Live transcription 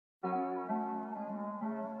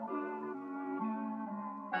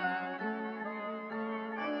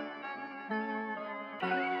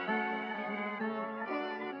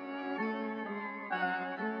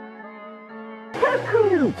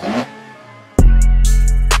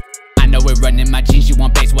I know we're running my jeans, you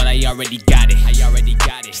want base, well I already got it.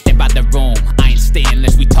 Step out the room, I ain't staying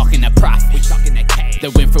unless we talking a profit. We talking that cash.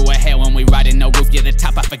 The wind through her hair when we riding no roof, yeah the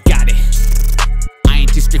top I forgot it. I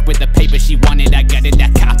ain't too strict with the paper, she wanted, I got it, I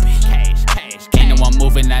copy. Ain't no one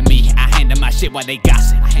moving like me, I handle my shit while they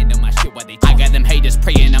gossip. I got them haters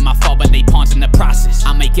praying on my fall, but they pawns in the process.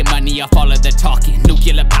 I'm making money off all of the talking,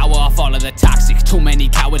 nuclear power off all of the toxic. Too many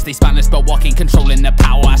cowards, they spineless but walking, controlling the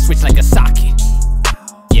power, I switch like a socket.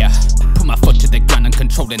 Yeah, put my foot to the ground, I'm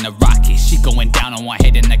controlling the rocket. She going down on one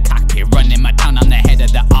head in the cockpit, running my town, I'm the head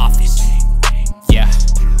of the office. Yeah,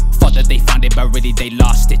 thought that they found it, but really they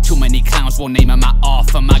lost it. Too many clowns, won't name my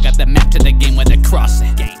off 'em. I got the map to the game where the cross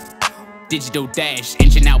it. Digital dash,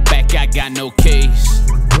 engine out back, I got no keys.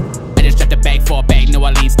 I just dropped a bag for a bag, no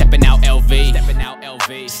I lean, stepping out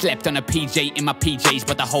LV. Slept on a PJ in my PJs,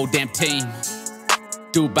 but the whole damn team.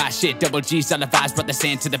 Dubai shit, double G's, all the vibes, brought the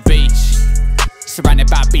sand to the beach. Surrounded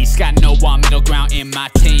by beasts, got no one middle ground in my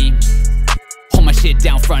team. Hold my shit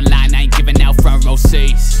down front line, I ain't giving out front row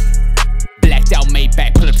seats. Blacked out, made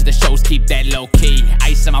back, pull up to the shows, keep that low key.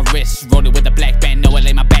 Ice on my wrist, rolled it with a black band, know I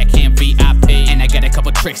lay my backhand VIP. And I got a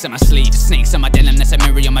couple tricks on my sleeve, snakes on my denim, that's a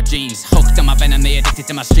mirror on my jeans. Hooked on my venom, they addicted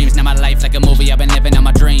to my streams. Now my life like a movie, I've been living on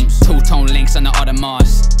my dreams. Two-tone links on the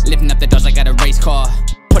Audemars, lifting up the doors like I got a race car.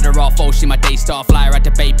 Put her off, oh she my day star, fly her out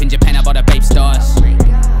to Bape in Japan, I bought her Bape stars.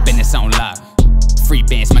 Business on lock, free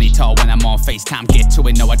bands, money tall when I'm on FaceTime. Get to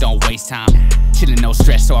it, no I don't waste time. Chillin', no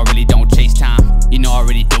stress, so I really don't chase time. You know I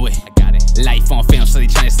already do it, I got it. Life on film, so they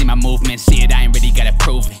tryna see my movement. See it, I ain't really gotta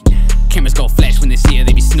prove it. Cameras go flash when they see it,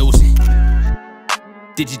 they be snoozing.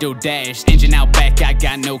 Digital dash, engine out back, I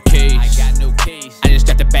got no keys. I just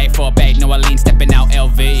dropped a bag for a bag, no I lean, stepping out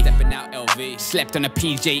LV. Slept on a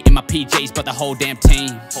PJ in my PJs, but the whole damn team.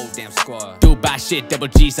 Dubai shit, double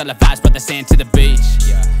G's, all the vibes, brought the sand to the beach.